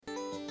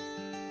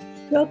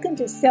Welcome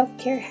to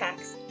Self-Care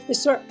Hacks, the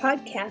short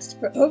podcast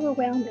for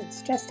overwhelmed and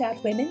stressed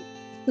out women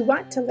who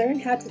want to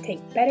learn how to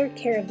take better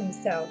care of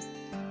themselves.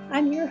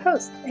 I'm your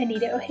host,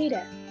 Anita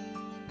Ojeda.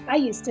 I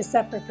used to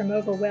suffer from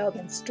overwhelm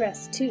and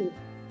stress too,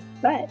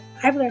 but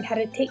I've learned how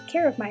to take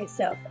care of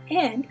myself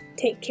and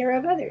take care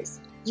of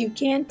others. You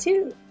can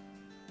too.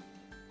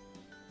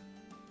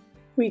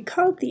 We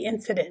called the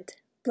incident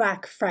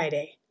Black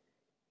Friday.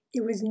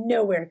 It was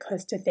nowhere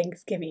close to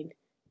Thanksgiving.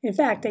 In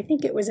fact, I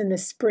think it was in the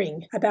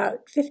spring,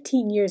 about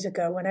 15 years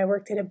ago when I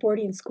worked at a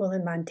boarding school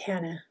in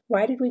Montana.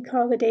 Why did we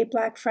call the day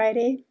Black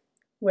Friday?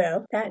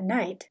 Well, that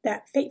night,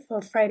 that fateful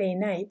Friday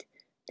night,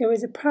 there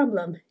was a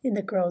problem in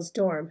the girls'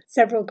 dorm.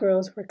 Several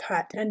girls were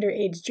caught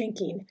underage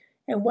drinking,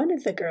 and one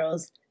of the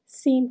girls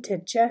seemed to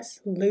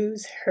just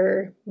lose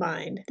her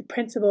mind. The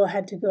principal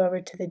had to go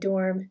over to the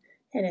dorm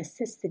and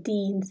assist the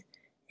deans,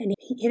 and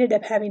he ended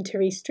up having to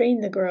restrain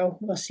the girl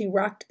while she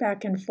rocked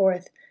back and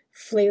forth,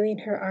 flailing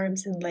her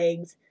arms and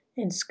legs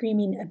and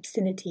screaming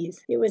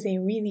obscenities. It was a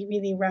really,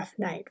 really rough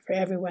night for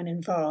everyone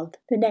involved.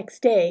 The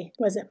next day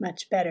wasn't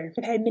much better.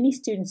 I've had many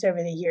students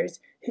over the years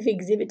who've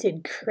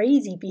exhibited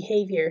crazy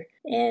behavior,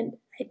 and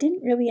I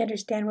didn't really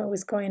understand what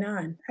was going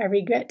on. I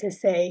regret to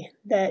say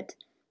that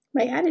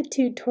my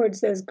attitude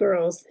towards those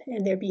girls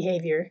and their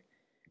behavior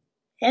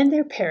and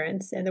their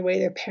parents and the way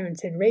their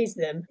parents had raised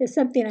them is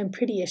something I'm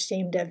pretty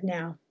ashamed of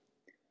now.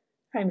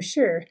 I'm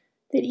sure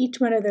that each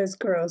one of those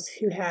girls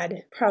who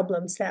had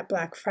problems that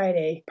Black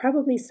Friday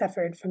probably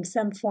suffered from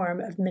some form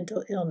of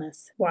mental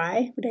illness.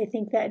 Why would I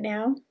think that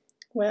now?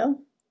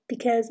 Well,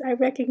 because I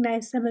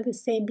recognize some of the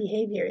same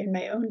behavior in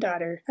my own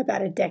daughter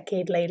about a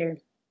decade later.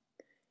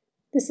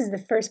 This is the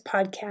first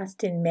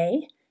podcast in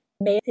May.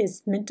 May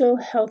is Mental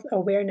Health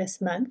Awareness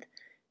Month,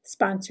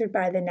 sponsored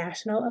by the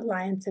National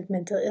Alliance of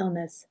Mental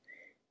Illness.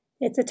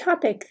 It's a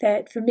topic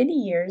that for many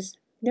years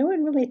no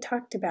one really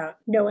talked about.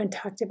 No one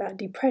talked about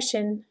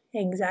depression,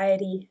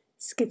 anxiety,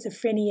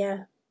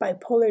 schizophrenia,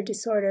 bipolar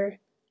disorder,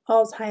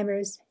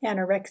 Alzheimer's,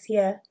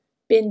 anorexia,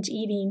 binge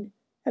eating,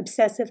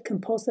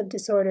 obsessive-compulsive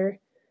disorder,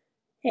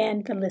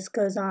 and the list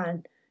goes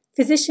on.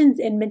 Physicians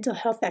and mental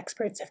health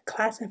experts have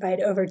classified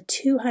over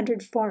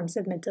 200 forms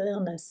of mental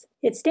illness.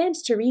 It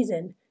stands to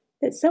reason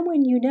that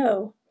someone you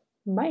know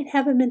might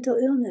have a mental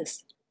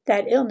illness.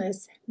 That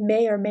illness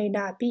may or may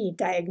not be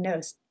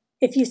diagnosed.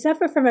 If you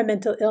suffer from a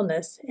mental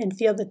illness and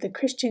feel that the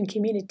Christian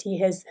community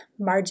has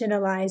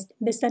marginalized,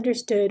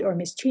 misunderstood, or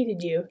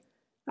mistreated you,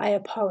 I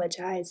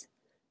apologize.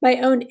 My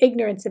own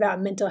ignorance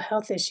about mental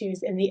health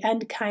issues and the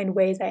unkind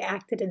ways I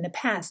acted in the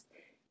past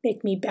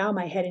make me bow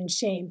my head in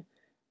shame.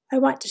 I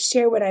want to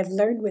share what I've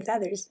learned with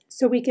others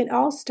so we can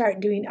all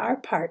start doing our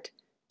part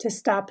to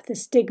stop the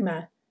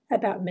stigma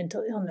about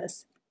mental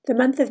illness. The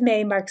month of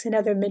May marks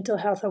another Mental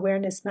Health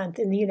Awareness Month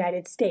in the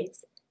United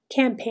States.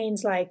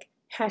 Campaigns like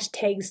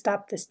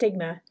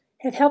 #StopTheStigma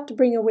have helped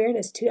bring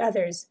awareness to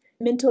others.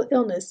 Mental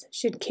illness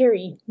should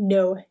carry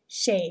no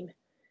shame.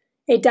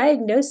 A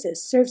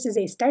diagnosis serves as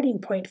a starting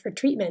point for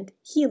treatment,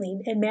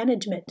 healing, and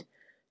management,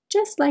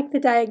 just like the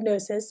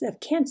diagnosis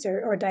of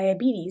cancer or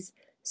diabetes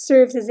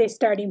serves as a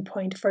starting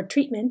point for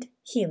treatment,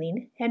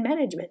 healing, and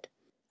management.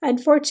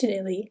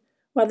 Unfortunately,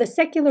 while the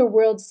secular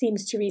world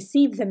seems to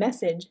receive the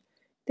message,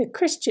 the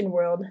Christian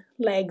world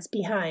lags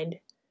behind.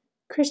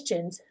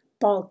 Christians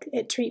balk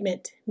at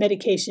treatment,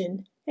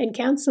 medication, and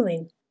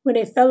counseling. When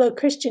a fellow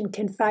Christian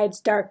confides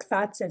dark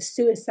thoughts of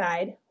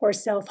suicide or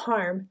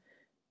self-harm,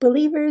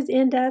 believers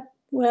end up,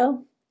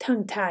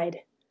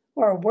 tongue-tied.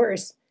 Or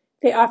worse,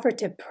 they offer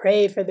to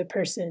pray for the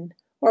person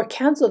or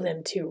counsel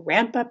them to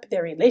ramp up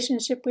their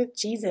relationship with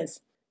Jesus.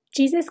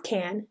 Jesus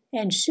can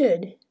and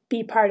should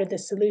be part of the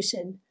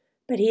solution,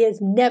 but he is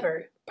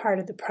never part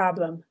of the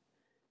problem.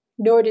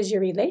 Nor does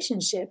your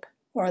relationship,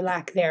 or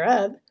lack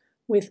thereof,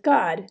 with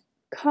God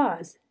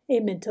cause a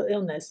mental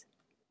illness.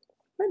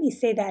 Let me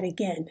say that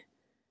again.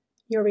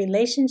 Your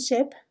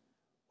relationship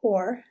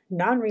or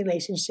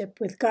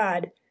non-relationship with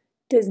God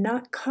does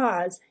not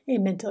cause a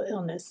mental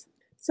illness.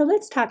 So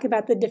let's talk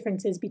about the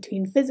differences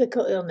between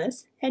physical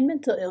illness and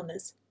mental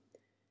illness.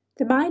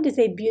 The mind is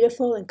a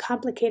beautiful and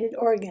complicated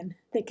organ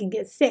that can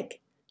get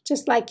sick,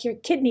 just like your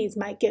kidneys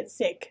might get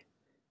sick.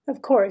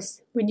 Of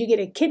course, when you get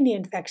a kidney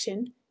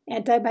infection,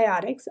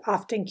 antibiotics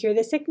often cure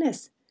the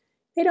sickness.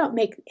 They don't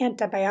make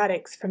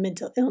antibiotics for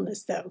mental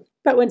illness, though.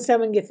 But when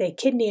someone gets a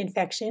kidney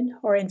infection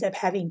or ends up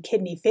having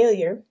kidney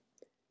failure,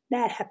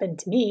 that happened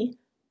to me,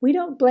 we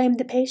don't blame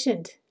the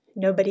patient.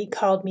 Nobody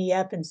called me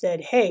up and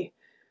said, "Hey,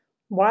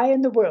 why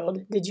in the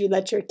world did you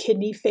let your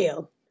kidney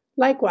fail?"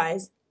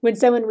 Likewise, when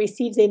someone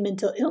receives a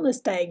mental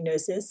illness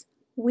diagnosis,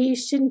 we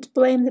shouldn't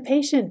blame the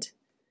patient.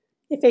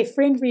 If a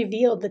friend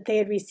revealed that they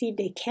had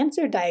received a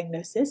cancer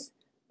diagnosis,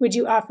 would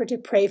you offer to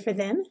pray for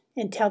them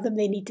and tell them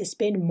they need to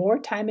spend more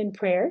time in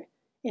prayer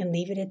and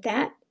leave it at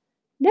that?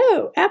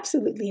 No,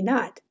 absolutely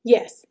not.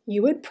 Yes,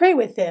 you would pray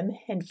with them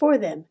and for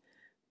them,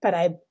 but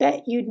I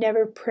bet you'd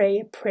never pray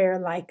a prayer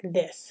like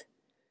this.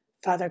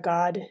 Father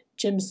God,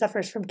 Jim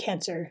suffers from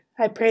cancer.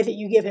 I pray that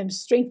you give him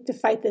strength to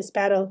fight this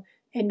battle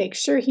and make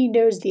sure he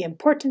knows the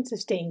importance of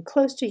staying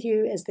close to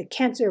you as the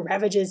cancer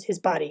ravages his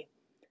body.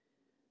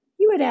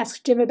 You would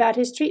ask Jim about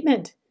his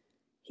treatment.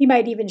 He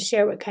might even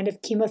share what kind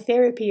of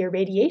chemotherapy or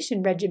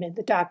radiation regimen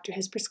the doctor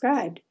has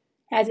prescribed.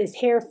 As his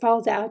hair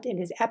falls out and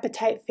his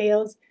appetite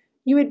fails,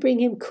 you would bring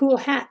him cool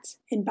hats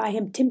and buy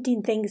him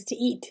tempting things to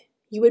eat.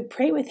 You would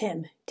pray with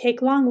him,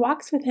 take long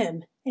walks with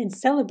him, and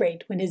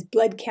celebrate when his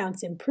blood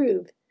counts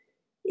improve.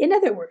 In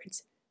other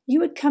words, you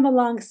would come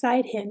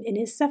alongside him in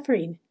his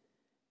suffering.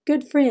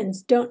 Good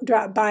friends don't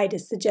drop by to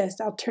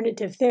suggest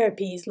alternative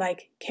therapies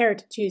like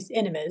carrot juice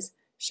enemas,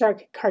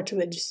 shark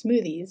cartilage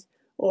smoothies,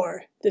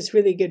 or this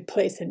really good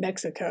place in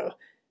Mexico.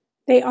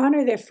 They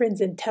honor their friend's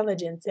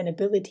intelligence and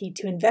ability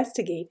to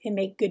investigate and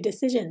make good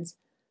decisions.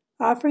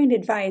 Offering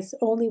advice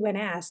only when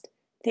asked,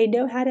 they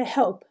know how to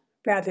help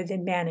rather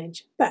than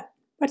manage. But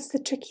what's the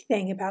tricky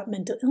thing about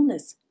mental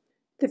illness?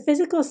 The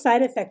physical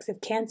side effects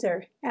of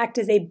cancer act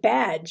as a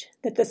badge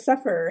that the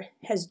sufferer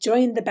has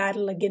joined the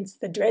battle against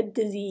the dread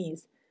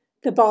disease.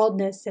 The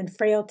baldness and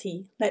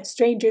frailty let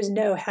strangers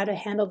know how to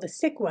handle the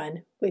sick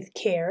one with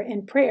care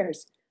and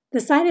prayers. The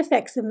side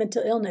effects of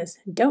mental illness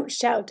don't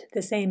shout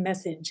the same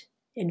message.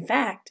 In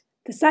fact,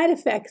 the side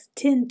effects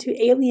tend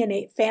to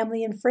alienate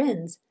family and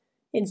friends.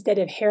 Instead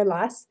of hair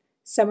loss,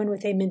 someone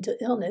with a mental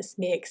illness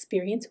may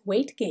experience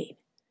weight gain.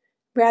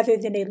 Rather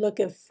than a look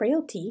of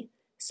frailty,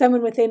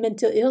 someone with a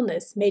mental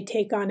illness may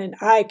take on an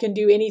 "I can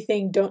do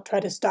anything, don't try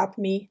to stop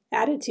me"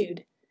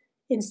 attitude.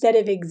 Instead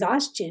of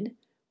exhaustion,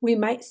 we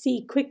might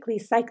see quickly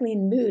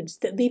cycling moods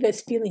that leave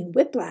us feeling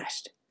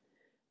whiplashed.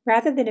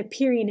 Rather than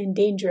appearing in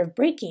danger of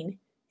breaking,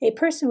 a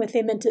person with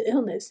a mental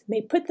illness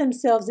may put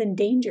themselves in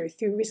danger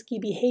through risky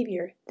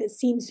behavior that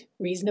seems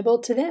reasonable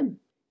to them.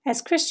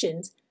 As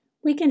Christians,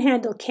 we can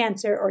handle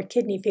cancer or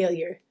kidney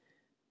failure,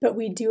 but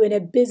we do an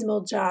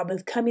abysmal job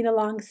of coming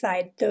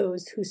alongside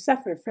those who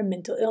suffer from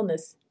mental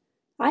illness.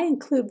 I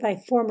include my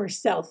former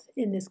self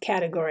in this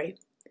category.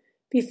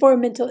 Before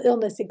mental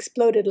illness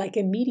exploded like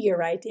a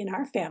meteorite in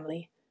our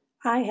family,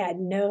 I had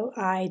no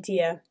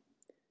idea.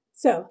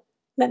 So,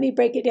 let me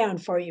break it down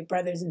for you,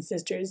 brothers and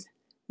sisters.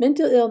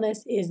 Mental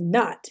illness is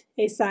not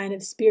a sign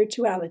of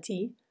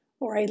spirituality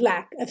or a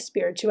lack of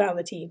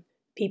spirituality.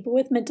 People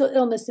with mental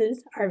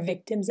illnesses are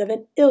victims of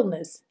an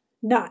illness,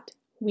 not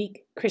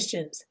weak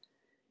Christians.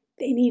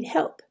 They need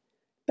help,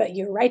 but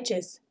your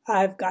righteous,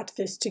 "I've got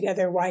this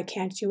together, why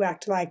can't you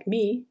act like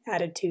me"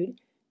 attitude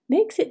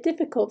makes it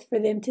difficult for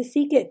them to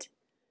seek it.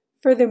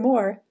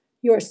 Furthermore,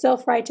 your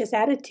self-righteous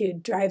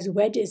attitude drives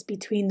wedges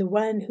between the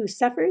one who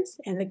suffers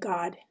and the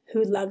God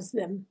who loves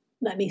them.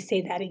 Let me say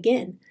that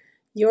again.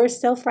 Your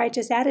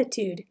self-righteous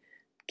attitude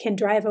can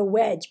drive a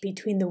wedge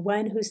between the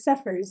one who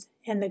suffers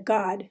and the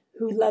God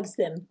who loves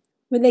them.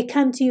 When they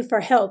come to you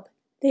for help,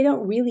 they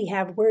don't really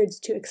have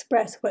words to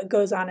express what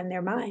goes on in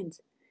their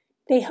minds.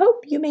 They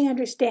hope you may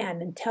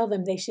understand and tell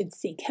them they should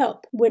seek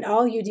help. When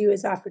all you do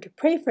is offer to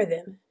pray for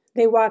them,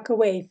 they walk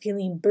away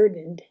feeling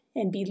burdened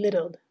and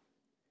belittled.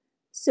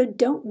 So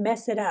don't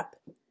mess it up.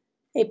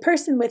 A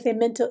person with a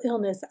mental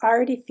illness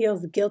already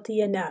feels guilty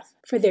enough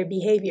for their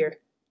behavior.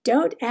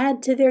 Don't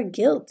add to their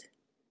guilt.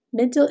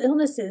 Mental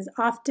illnesses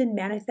often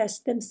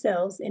manifest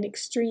themselves in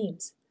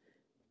extremes.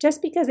 Just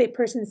because a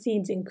person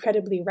seems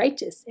incredibly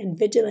righteous and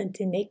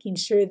vigilant in making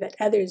sure that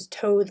others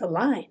toe the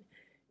line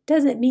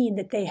doesn't mean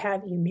that they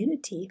have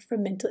immunity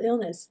from mental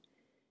illness.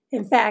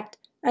 In fact,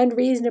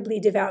 unreasonably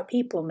devout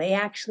people may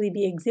actually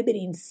be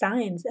exhibiting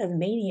signs of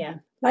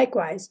mania.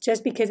 Likewise,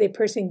 just because a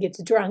person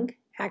gets drunk,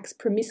 acts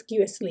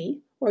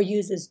promiscuously, or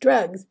uses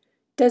drugs,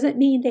 doesn't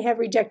mean they have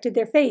rejected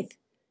their faith.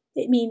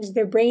 It means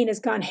their brain has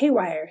gone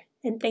haywire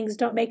and things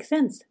don't make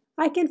sense.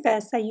 I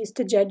confess I used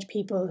to judge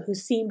people who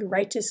seemed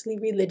righteously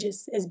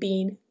religious as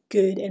being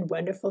good and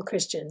wonderful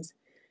Christians.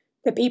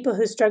 The people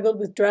who struggled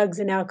with drugs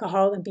and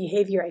alcohol and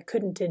behavior I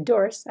couldn't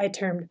endorse, I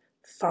termed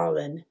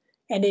fallen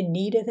and in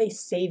need of a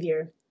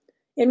savior.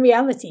 In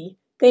reality,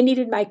 they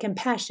needed my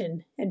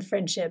compassion and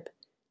friendship.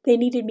 They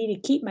needed me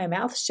to keep my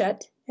mouth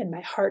shut and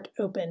my heart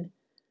open.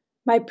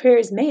 My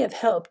prayers may have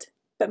helped,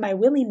 but my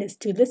willingness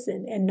to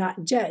listen and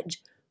not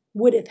judge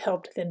would have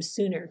helped them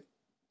sooner.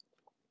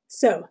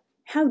 So,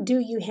 how do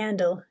you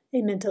handle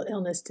a mental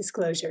illness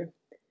disclosure?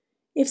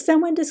 If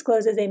someone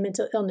discloses a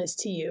mental illness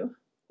to you,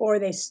 or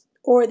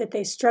that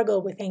they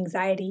struggle with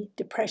anxiety,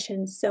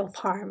 depression,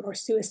 self-harm, or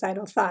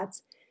suicidal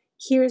thoughts,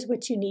 here's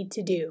what you need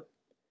to do.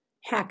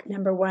 Hack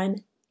number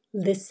 1,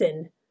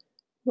 listen.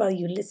 While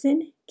you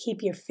listen,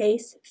 keep your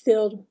face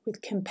filled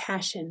with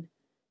compassion.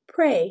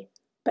 Pray,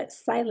 but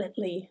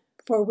silently,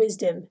 for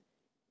wisdom,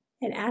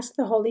 and ask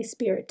the Holy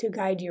Spirit to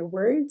guide your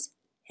words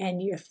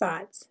and your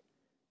thoughts.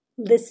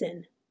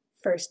 Listen,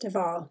 first of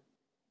all.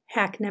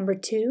 Hack number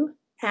 2,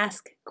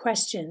 ask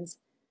questions.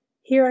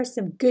 Here are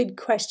some good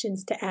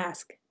questions to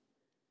ask.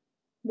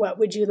 What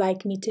would you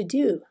like me to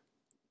do?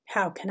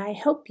 How can I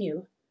help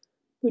you?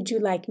 Would you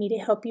like me to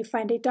help you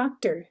find a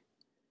doctor?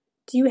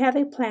 Do you have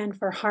a plan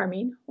for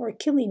harming or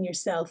killing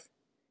yourself?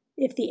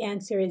 If the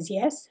answer is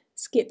yes,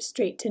 skip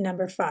straight to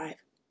number 5.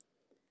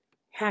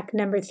 Hack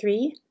number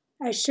 3,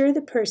 assure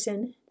the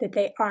person that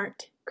they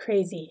aren't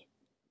crazy.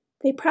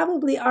 They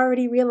probably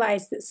already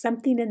realize that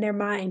something in their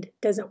mind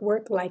doesn't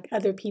work like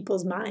other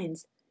people's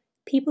minds.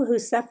 People who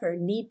suffer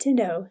need to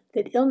know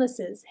that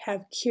illnesses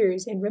have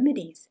cures and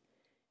remedies.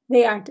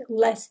 They aren't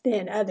less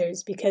than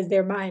others because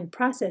their mind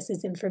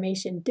processes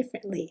information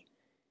differently.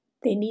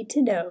 They need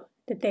to know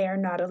that they are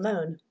not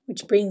alone,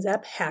 which brings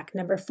up hack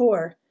number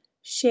 4,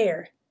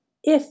 share.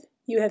 If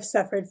you have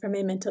suffered from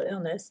a mental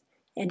illness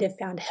and have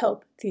found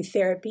help through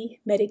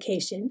therapy,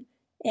 medication,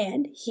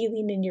 and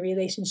healing in your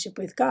relationship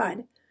with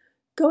God,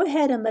 go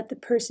ahead and let the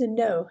person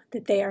know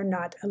that they are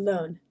not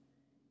alone.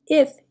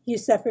 If you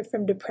suffered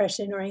from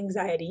depression or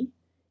anxiety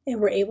and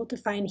were able to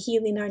find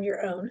healing on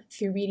your own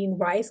through reading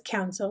wise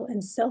counsel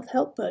and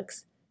self-help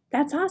books,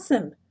 that's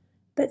awesome.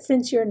 But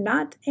since you're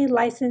not a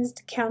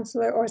licensed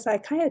counselor or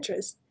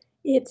psychiatrist,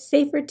 it's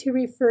safer to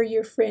refer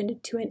your friend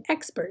to an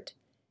expert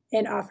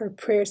and offer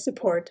prayer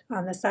support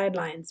on the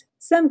sidelines.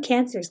 Some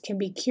cancers can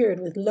be cured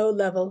with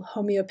low-level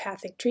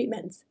homeopathic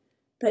treatments,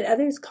 but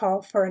others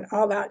call for an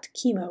all-out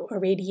chemo or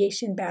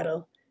radiation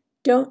battle.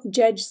 Don't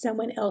judge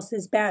someone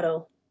else's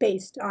battle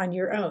based on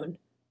your own,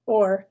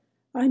 or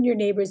on your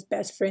neighbor's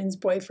best friend's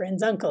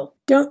boyfriend's uncle.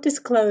 Don't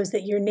disclose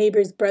that your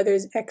neighbor's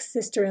brother's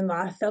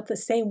ex-sister-in-law felt the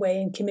same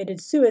way and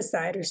committed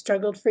suicide or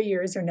struggled for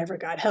years or never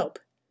got help.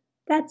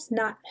 That's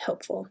not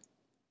helpful.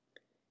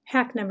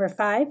 Hack number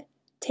 5,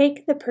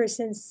 take the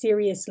person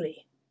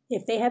seriously.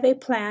 If they have a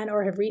plan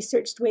or have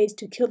researched ways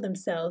to kill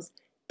themselves,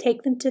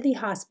 take them to the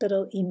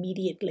hospital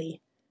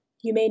immediately.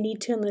 You may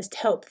need to enlist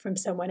help from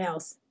someone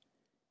else.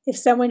 If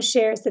someone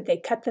shares that they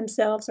cut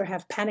themselves or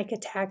have panic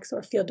attacks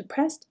or feel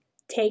depressed,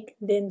 take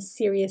them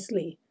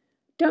seriously.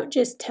 Don't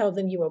just tell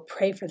them you will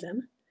pray for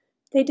them.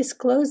 They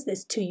disclose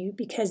this to you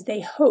because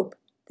they hope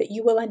that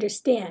you will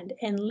understand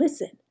and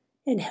listen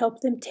and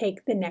help them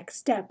take the next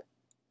step.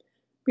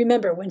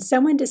 Remember, when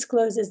someone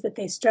discloses that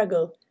they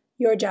struggle,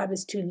 your job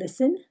is to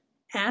listen,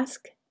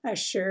 ask,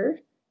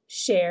 assure,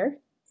 share,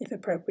 if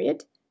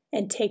appropriate,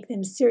 and take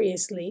them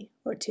seriously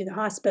or to the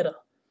hospital.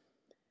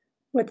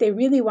 What they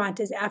really want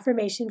is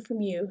affirmation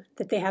from you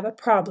that they have a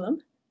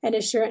problem and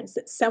assurance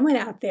that someone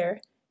out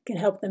there can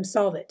help them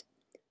solve it.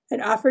 An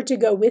offer to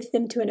go with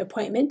them to an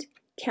appointment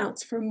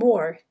counts for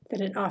more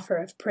than an offer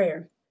of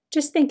prayer.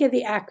 Just think of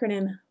the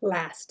acronym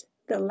LAST.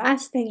 The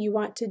last thing you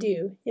want to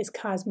do is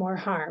cause more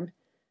harm.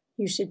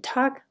 You should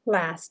talk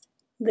last,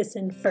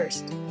 listen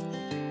first.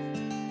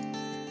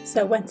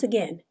 So once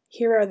again,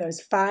 here are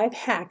those 5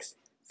 hacks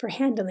for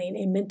handling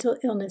a mental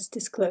illness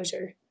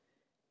disclosure.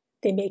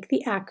 They make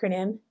the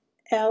acronym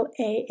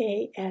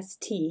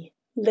LAAST.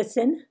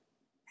 Listen,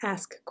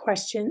 ask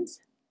questions,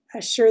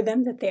 assure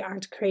them that they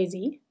aren't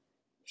crazy,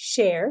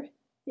 share,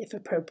 if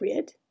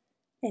appropriate,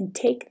 and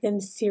take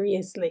them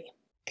seriously.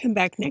 Come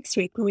back next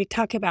week when we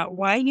talk about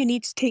why you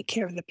need to take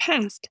care of the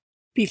past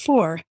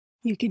before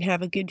you can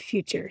have a good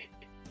future.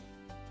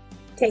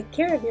 Take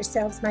care of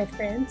yourselves, my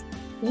friends.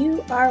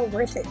 You are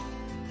worth it.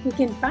 You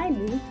can find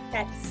me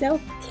at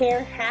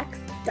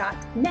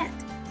selfcarehacks.net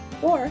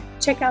or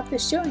check out the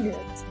show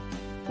notes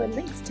for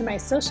links to my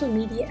social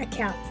media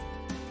accounts.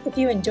 If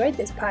you enjoyed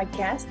this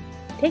podcast,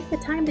 take the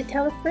time to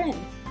tell a friend.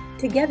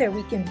 Together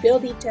we can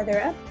build each other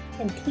up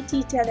and teach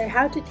each other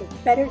how to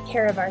take better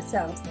care of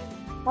ourselves.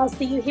 I'll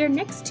see you here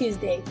next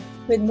Tuesday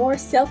with more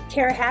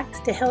self-care hacks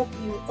to help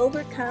you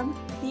overcome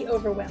the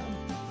overwhelm.